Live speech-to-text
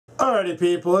Alrighty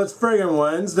people, it's friggin'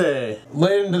 Wednesday.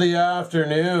 Late into the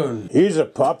afternoon. He's a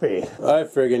puppy. I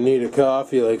friggin' need a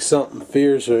coffee like something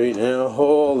fierce right now.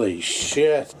 Holy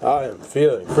shit. I am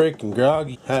feeling freaking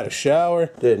groggy. Had a shower,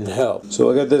 didn't help.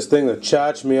 So I got this thing that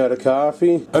chats me out of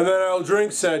coffee. And then I'll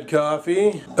drink said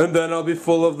coffee. And then I'll be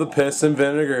full of the piss and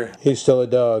vinegar. He's still a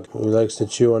dog who likes to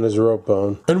chew on his rope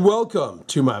bone. And welcome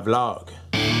to my vlog.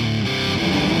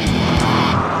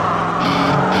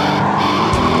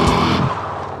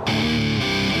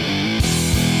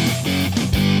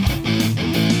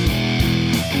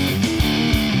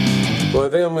 Well, I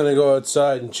think I'm gonna go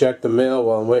outside and check the mail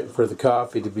while I'm waiting for the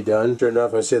coffee to be done. Sure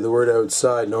enough, I say the word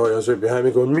outside, and Oreo's right behind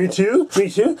me going, me too? Me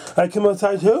too? I come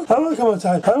outside too? I wanna come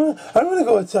outside. I wanna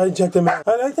go outside and check the mail.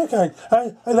 I like that kind.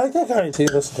 I like that kind. See,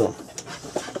 listen to him.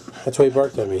 That's why he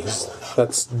barked at me.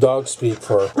 That's dog speak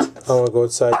for I wanna go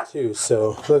outside too.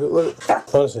 So, look,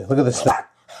 honestly, look at this thing.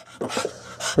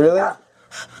 Really?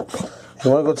 You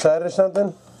wanna go outside or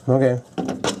something? Okay.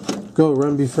 Go,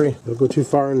 run, be free. Don't go too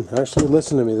far and actually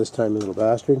listen to me this time, you little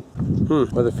bastard.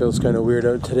 Weather feels kind of weird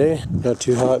out today. Not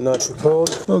too hot, not too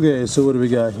cold. Okay, so what do we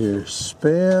got here?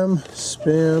 Spam,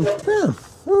 spam, spam.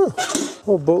 Oh,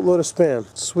 whole boatload of spam.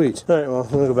 Sweet. Alright, well, I'm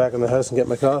gonna go back in the house and get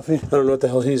my coffee. I don't know what the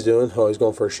hell he's doing. Oh, he's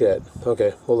going for a shit.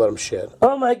 Okay, we'll let him shit.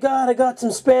 Oh my god, I got some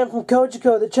spam from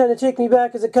Kojiko. They're trying to take me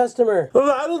back as a customer. Well,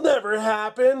 that'll never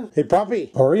happen. Hey,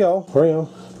 puppy. Oreo.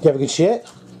 You have a good shit?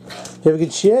 You have a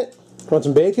good shit? Want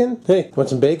some bacon? Hey, want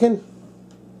some bacon?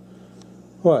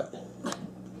 What?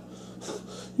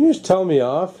 You just tell me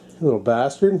off, you little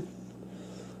bastard.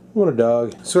 What a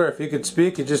dog. I swear, if you could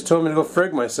speak, you just told me to go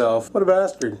frig myself. What a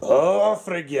bastard. Oh,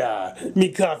 frig ya.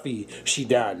 Me coffee, she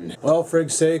done. Well,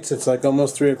 frig's sakes, it's like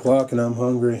almost 3 o'clock and I'm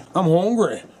hungry. I'm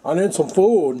hungry. I need some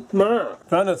food.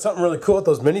 Found out something really cool with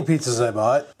those mini pizzas I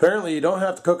bought. Apparently, you don't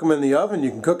have to cook them in the oven.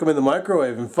 You can cook them in the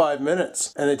microwave in 5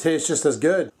 minutes. And they taste just as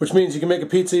good. Which means you can make a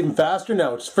pizza even faster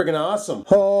now, which is friggin' awesome.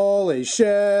 Holy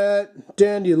shit.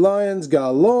 Dandelions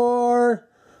galore.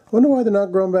 Wonder why they're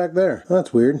not growing back there.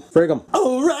 That's weird. Frig them.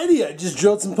 Alrighty, I just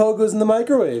drilled some pogos in the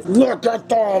microwave. Look at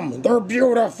them! They're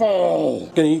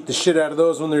beautiful! Gonna eat the shit out of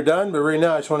those when they're done, but right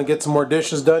now I just want to get some more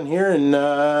dishes done here and,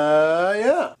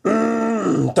 yeah.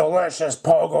 Delicious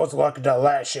pogos look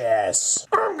delicious.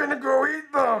 I'm gonna go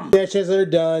eat them! Dishes are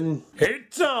done.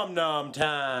 Eat some nom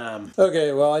time!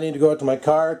 Okay, well I need to go out to my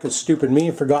car because stupid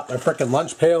me forgot my frickin'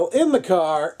 lunch pail in the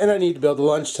car and I need to build a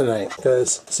lunch tonight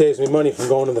because it saves me money from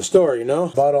going to the store, you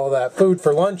know? Bought all that food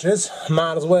for lunches.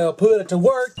 Might as well put it to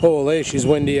work. Holy, she's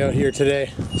windy out here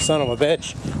today. Son of a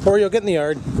bitch. Oreo, get in the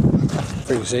yard.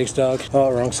 For your sakes, dog.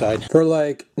 Oh, wrong side. For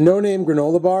like no-name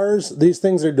granola bars, these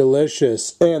things are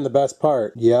delicious. And the best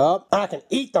part, yup, I can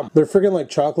eat them. They're friggin' like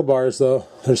chocolate bars though.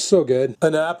 They're so good.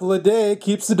 An apple a day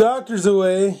keeps the doctors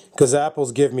away. Cause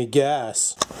apples give me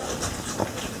gas.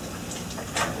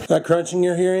 That crunching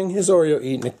you're hearing is Oreo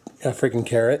eating a freaking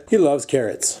carrot. He loves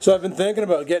carrots. So I've been thinking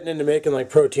about getting into making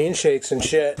like protein shakes and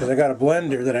shit. Cause I got a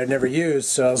blender that I'd never used.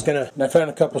 So I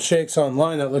found a couple shakes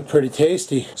online that looked pretty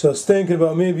tasty. So I was thinking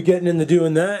about maybe getting into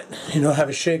doing that. You know, have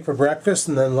a shake for breakfast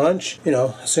and then lunch. You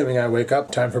know, assuming I wake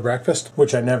up time for breakfast,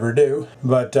 which I never do.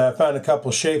 But I found a couple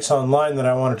shakes online that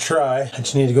I want to try. I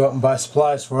just need to go out and buy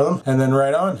supplies for them. And then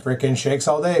right on. Freaking shakes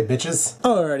all day, bitches.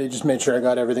 Alrighty, just made sure I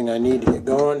got everything I need to get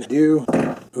going.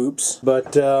 Oops.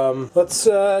 But let's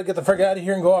get the frick out of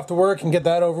here and go off to work and get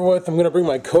that over with. I'm going to bring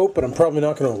my coat, but I'm probably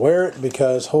not going to wear it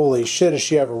because holy shit is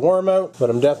she ever warm out. But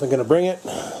I'm definitely going to bring it,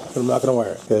 but I'm not going to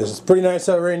wear it because it's pretty nice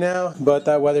out right now, but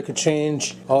that weather could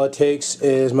change. All it takes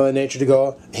is Mother Nature to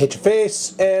go hit your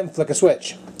face and flick a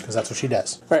switch because that's what she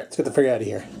does. Alright, let's get the frig out of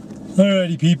here.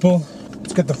 Alrighty people,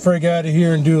 let's get the frig out of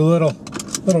here and do a little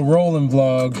rolling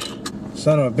vlog.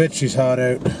 Son of a bitch, she's hot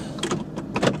out.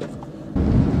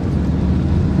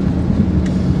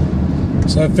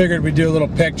 So I figured we'd do a little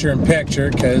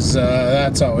picture-in-picture because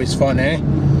that's always fun, eh?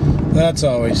 That's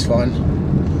always fun.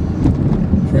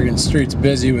 Friggin' street's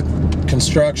busy with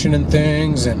construction and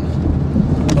things and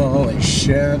holy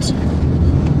shit.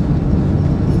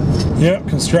 Yep,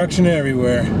 construction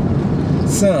everywhere.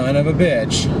 Son of a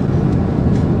bitch.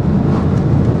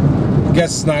 I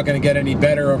guess it's not going to get any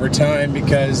better over time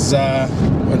because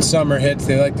when summer hits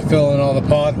they like to fill in all the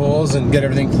potholes and get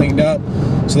everything cleaned up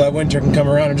so that winter can come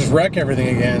around and just wreck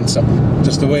everything again. So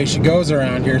just the way she goes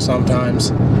around here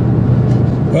sometimes.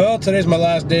 Well, today's my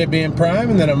last day of being prime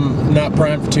and then I'm not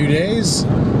prime for 2 days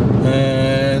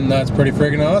and that's pretty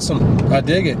friggin' awesome. I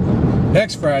dig it.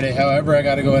 Next Friday, however, I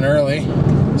got to go in early,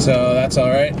 so that's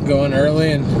alright. Go in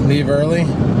early and leave early.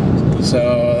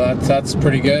 So that's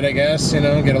pretty good, I guess, you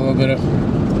know, get a little bit of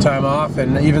time off.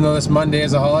 And even though this Monday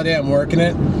is a holiday, I'm working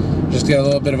it. Just get a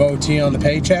little bit of OT on the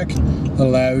paycheck. A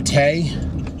little OT.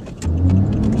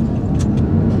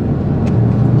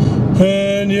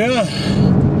 And yeah,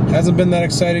 hasn't been that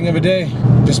exciting of a day.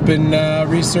 Just been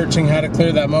researching how to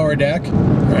clear that mower deck.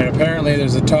 And apparently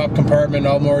there's a top compartment.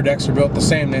 All mower decks are built the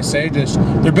same, they say.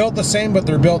 They're built the same, but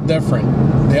they're built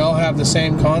different. They all have the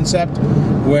same concept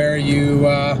where you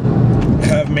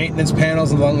have maintenance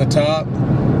panels along the top.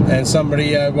 And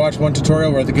somebody watched one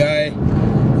tutorial where the guy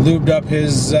lubed up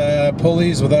his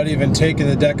pulleys without even taking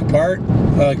the deck apart,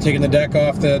 like taking the deck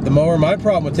off the mower. My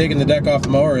problem with taking the deck off the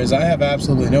mower is I have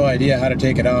absolutely no idea how to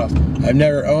take it off. I've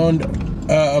never owned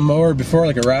a mower before,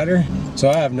 like a rider, so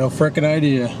I have no frickin'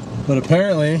 idea. But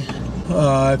apparently,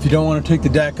 if you don't want to take the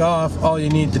deck off, all you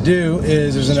need to do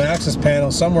is there's an access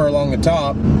panel somewhere along the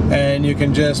top, and you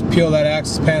can just peel that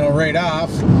access panel right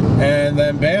off, and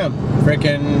then bam,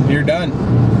 frickin' you're done.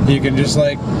 You can just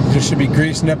like, there should be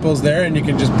grease nipples there, and you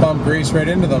can just pump grease right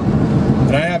into them.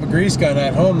 And I have a grease gun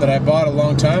at home that I bought a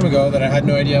long time ago that I had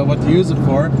no idea what to use it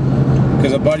for,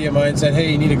 because a buddy of mine said,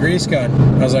 hey, you need a grease gun.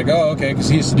 I was like, oh, okay, because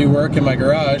he used to do work in my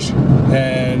garage,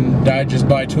 and I'd just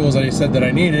buy tools that he said that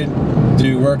I needed to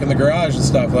do work in the garage and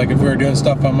stuff. Like if we were doing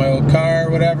stuff on my old car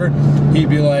or whatever, he'd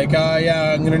be like, oh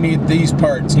yeah, I'm gonna need these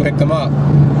parts. You pick them up,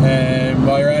 and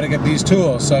while you're at it, get these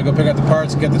tools. So I go pick up the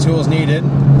parts and get the tools needed,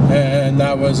 and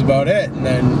that was about it. And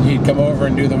then he'd come over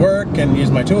and do the work and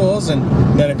use my tools. And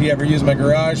then if he ever used my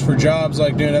garage for jobs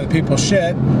like doing other people's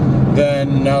shit,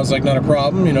 then I was like, not a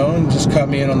problem, you know, and just cut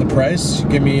me in on the price,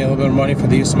 give me a little bit of money for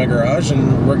the use of my garage,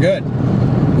 and we're good.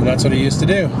 And that's what he used to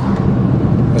do,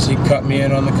 was he cut me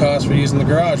in on the cost for using the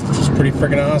garage, which was pretty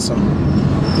freaking awesome.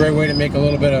 Great way to make a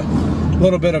little bit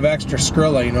of extra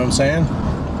Skrilla, you know what I'm saying?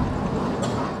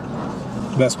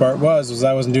 The best part was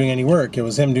I wasn't doing any work. It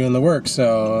was him doing the work,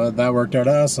 so that worked out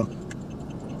awesome.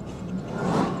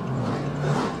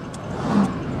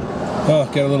 Oh,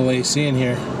 got a little AC in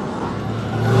here.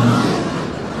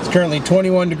 It's currently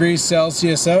 21 degrees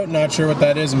Celsius out. Not sure what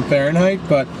that is in Fahrenheit,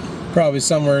 but probably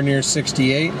somewhere near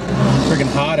 68.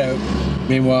 Freaking hot out.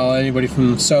 Meanwhile, anybody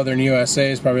from southern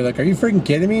USA is probably like, are you freaking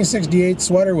kidding me? 68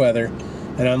 sweater weather.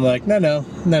 And I'm like, no, no,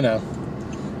 no, no.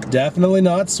 Definitely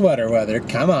not sweater weather.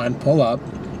 Come on, pull up.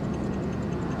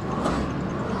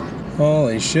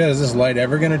 Holy shit, is this light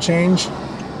ever gonna change?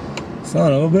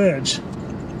 Son of a bitch.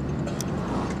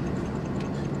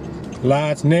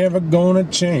 Light's never gonna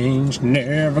change,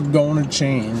 never gonna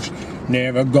change,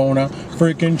 never gonna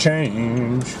freaking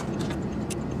change.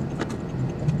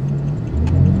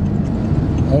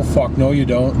 Oh fuck, no you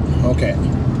don't. Okay.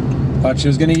 Thought she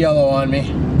was gonna yellow on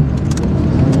me.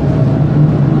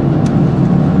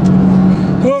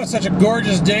 Oh, it's such a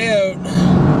gorgeous day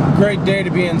out. Great day to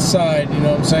be inside, you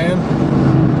know what I'm saying?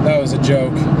 That was a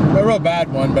joke. A real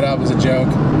bad one, but that was a joke.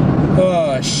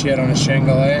 Oh, shit on a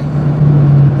shingle, eh?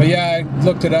 But yeah, I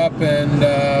looked it up, and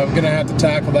I'm gonna have to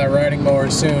tackle that riding mower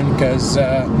soon, because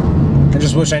I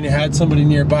just wish I had somebody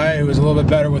nearby who was a little bit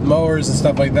better with mowers and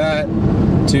stuff like that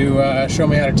to show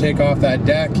me how to take off that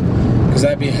deck, because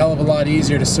that'd be a hell of a lot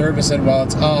easier to service it while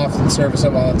it's off than service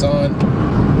it while it's on.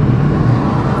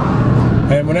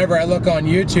 And whenever I look on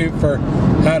YouTube for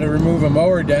how to remove a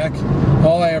mower deck,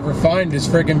 all I ever find is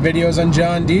freaking videos on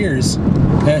John Deere's.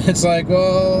 And it's like,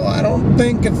 well, I don't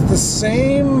think it's the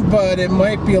same, but it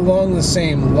might be along the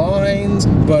same lines,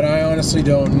 but I honestly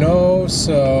don't know,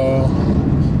 so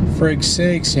frig's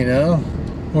sakes, you know?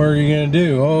 What are you gonna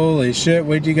do? Holy shit,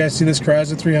 wait till you guys see this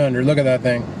Chrysler 300. Look at that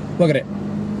thing. Look at it.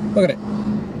 Look at it.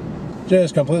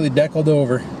 Just completely deckled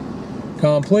over.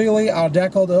 Completely all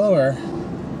deckled over.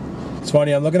 It's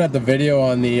funny, I'm looking at the video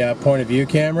on the point of view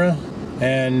camera,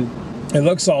 and it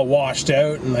looks all washed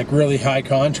out and like really high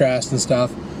contrast and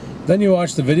stuff. Then you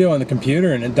watch the video on the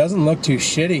computer and it doesn't look too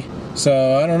shitty.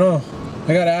 So I don't know.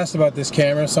 I got asked about this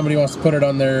camera. Somebody wants to put it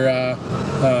on their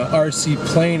RC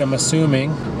plane, I'm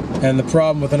assuming. And the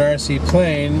problem with an RC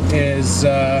plane is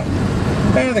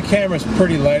the camera's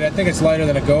pretty light. I think it's lighter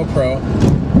than a GoPro.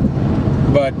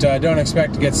 But don't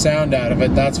expect to get sound out of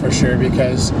it, that's for sure,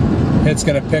 because it's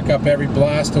going to pick up every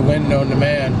blast of wind known to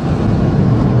man.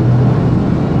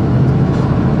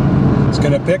 It's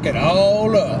going to pick it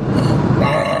all up.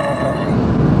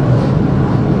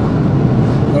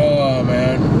 Oh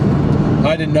man,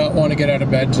 I did not want to get out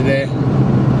of bed today.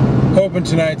 Hoping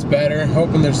tonight's better,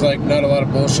 hoping there's like not a lot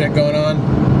of bullshit going on,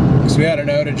 because we had an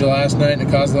outage last night and it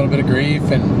caused a little bit of grief,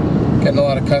 and getting a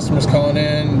lot of customers calling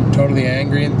in, totally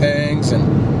angry and things, and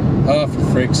oh, for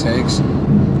freak's sakes.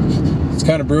 It's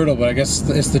kind of brutal, but I guess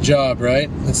it's the job, right?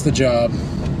 It's the job.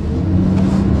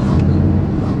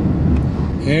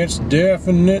 It's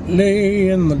definitely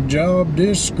in the job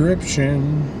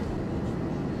description.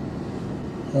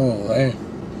 Oh, I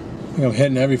think I'm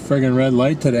hitting every friggin' red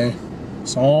light today.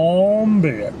 Some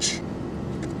bitch.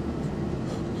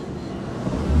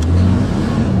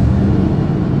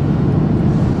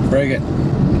 Frig it.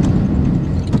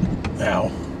 Ow.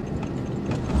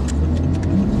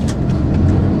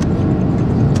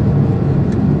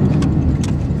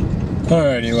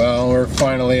 Alrighty, well, we're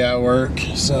finally at work,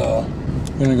 so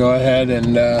I'm gonna go ahead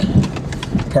and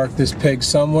park this pig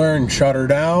somewhere and shut her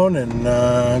down and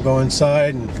go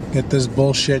inside and get this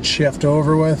bullshit shift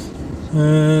over with,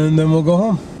 and then we'll go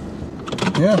home.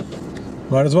 Yeah,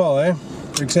 might as well, eh?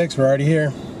 Frig sakes, we're already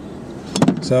here.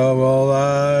 So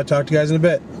we'll talk to you guys in a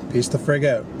bit. Peace the frig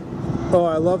out. Oh,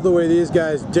 I love the way these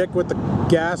guys dick with the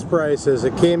gas prices.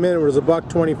 It came in, it was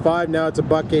 $1.25, now it's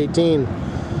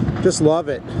 $1.18. Just love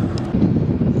it.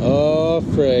 Oh,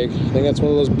 frig. I think that's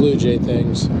one of those Blue Jay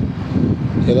things.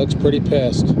 He looks pretty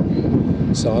pissed.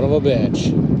 Son of a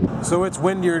bitch. So it's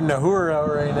windier than Nahur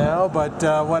out right now, but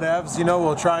whatevs, you know,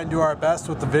 we'll try and do our best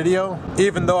with the video,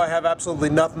 even though I have absolutely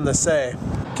nothing to say.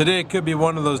 Today could be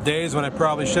one of those days when I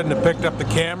probably shouldn't have picked up the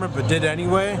camera, but did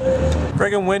anyway.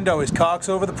 Friggin' wind always cocks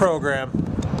over the program.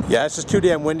 Yeah, it's just too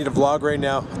damn windy to vlog right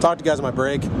now. I'll talk to you guys on my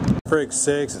break. Frig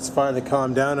sakes, it's finally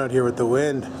calmed down out here with the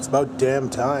wind. It's about damn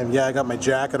time. Yeah, I got my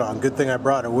jacket on. Good thing I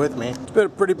brought it with me. It's been a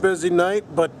pretty busy night,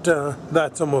 but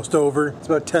that's almost over. It's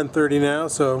about 10:30 now,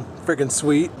 so friggin'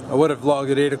 sweet. I would have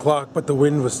vlogged at 8 o'clock, but the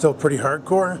wind was still pretty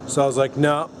hardcore. So I was like,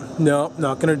 no,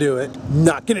 not gonna do it.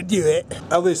 Not gonna do it.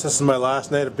 At least this is my last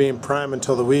night of being prime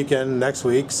until the weekend next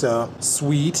week, so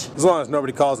sweet. As long as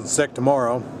nobody calls in sick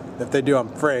tomorrow. If they do, I'm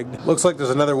frigged. Looks like there's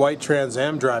another white Trans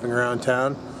Am driving around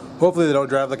town. Hopefully they don't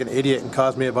drive like an idiot and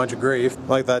cause me a bunch of grief.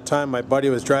 Like that time my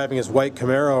buddy was driving his white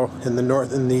Camaro in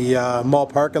the mall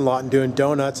parking lot and doing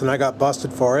donuts, and I got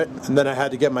busted for it. And then I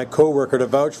had to get my coworker to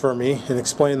vouch for me and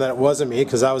explain that it wasn't me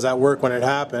because I was at work when it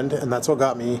happened, and that's what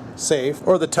got me safe.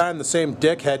 Or the time the same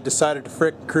dickhead decided to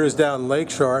frick cruise down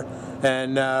Lakeshore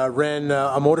and ran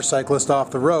a motorcyclist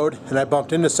off the road, and I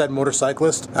bumped into said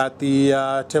motorcyclist at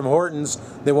the Tim Hortons.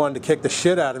 They wanted to kick the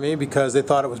shit out of me because they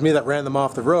thought it was me that ran them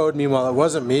off the road. Meanwhile, it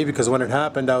wasn't me, because when it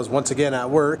happened I was once again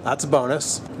at work. That's a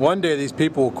bonus. One day these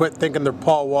people will quit thinking they're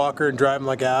Paul Walker and driving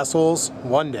like assholes.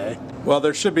 One day. Well,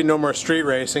 there should be no more street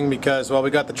racing because, well,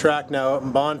 we got the track now out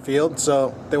in Bondfield,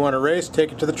 so if they want to race,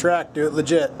 take it to the track, do it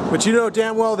legit. But you know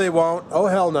damn well they won't. Oh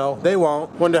hell no, they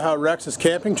won't. Wonder how Rex's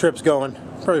camping trip's going.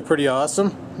 Probably pretty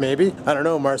awesome, maybe. I don't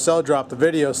know, Marcel dropped the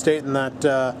video stating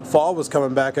that fall was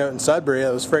coming back out in Sudbury.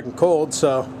 It was freaking cold,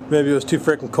 so maybe it was too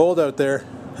freaking cold out there,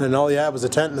 and all you had was a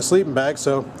tent and a sleeping bag,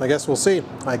 so I guess we'll see.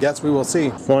 I guess we will see.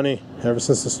 Funny, ever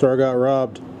since the store got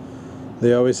robbed,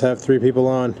 they always have 3 people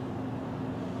on.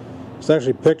 There's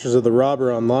actually pictures of the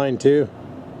robber online too.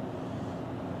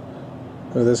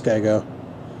 Look at this guy go.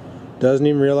 Doesn't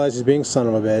even realize he's being son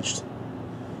of a bitch.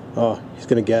 Oh, he's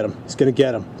gonna get him. He's gonna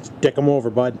get him. Just dick him over,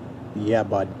 bud. Yeah,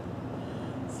 bud.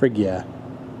 Frig yeah.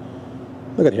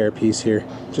 Look at hairpiece here.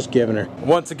 Just giving her.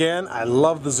 Once again, I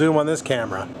love the zoom on this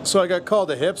camera. So I got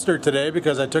called a hipster today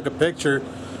because I took a picture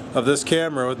of this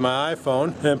camera with my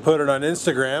iPhone and put it on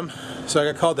Instagram. So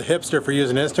I got called a hipster for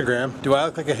using Instagram. Do I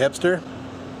look like a hipster?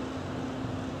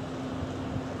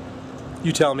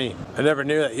 You tell me. I never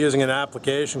knew that using an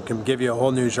application can give you a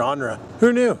whole new genre.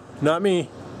 Who knew? Not me.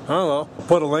 I don't know. I'll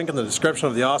put a link in the description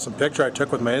of the awesome picture I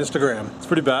took with my Instagram. It's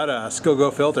pretty badass. Go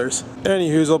filters.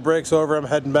 Any hoozle, breaks over. I'm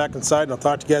heading back inside, and I'll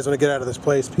talk to you guys when I get out of this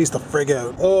place. Peace the frig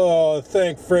out. Oh,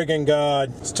 thank friggin'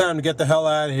 God. It's time to get the hell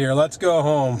out of here. Let's go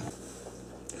home.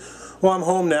 Well, I'm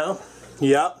home now.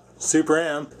 Yep. Super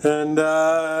am. And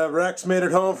Rex made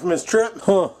it home from his trip.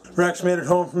 Rex made it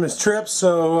home from his trip,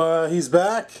 so he's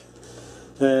back.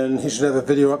 And he should have a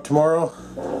video up tomorrow.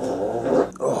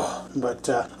 Oh, but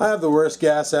I have the worst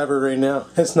gas ever right now.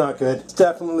 It's not good. It's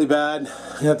definitely bad.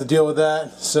 I have to deal with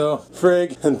that. So,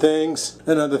 frig and things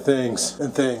and other things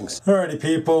and things. Alrighty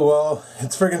people, well,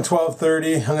 it's friggin'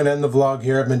 12:30. I'm gonna end the vlog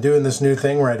here. I've been doing this new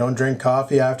thing where I don't drink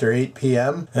coffee after 8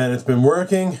 p.m. and it's been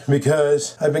working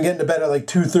because I've been getting to bed at like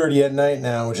 2:30 at night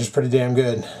now, which is pretty damn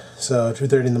good. So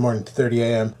 2:30 in the morning, 2:30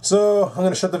 a.m. So I'm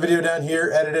gonna shut the video down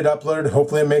here, edit it, upload it.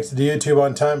 Hopefully it makes it to YouTube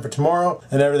on time for tomorrow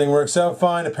and everything works out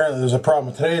fine. Apparently there's a problem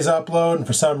with today's upload, and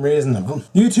for some reason the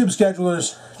YouTube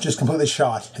scheduler's just completely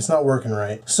shot. It's not working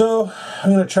right. So I'm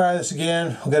gonna try this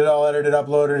again. We'll get it all edited,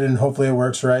 uploaded, and hopefully it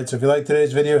works right. So if you like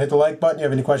today's video, hit the like button. If you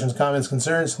have any questions, comments,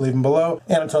 concerns, leave them below.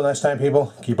 And until next time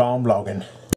people, keep on vlogging.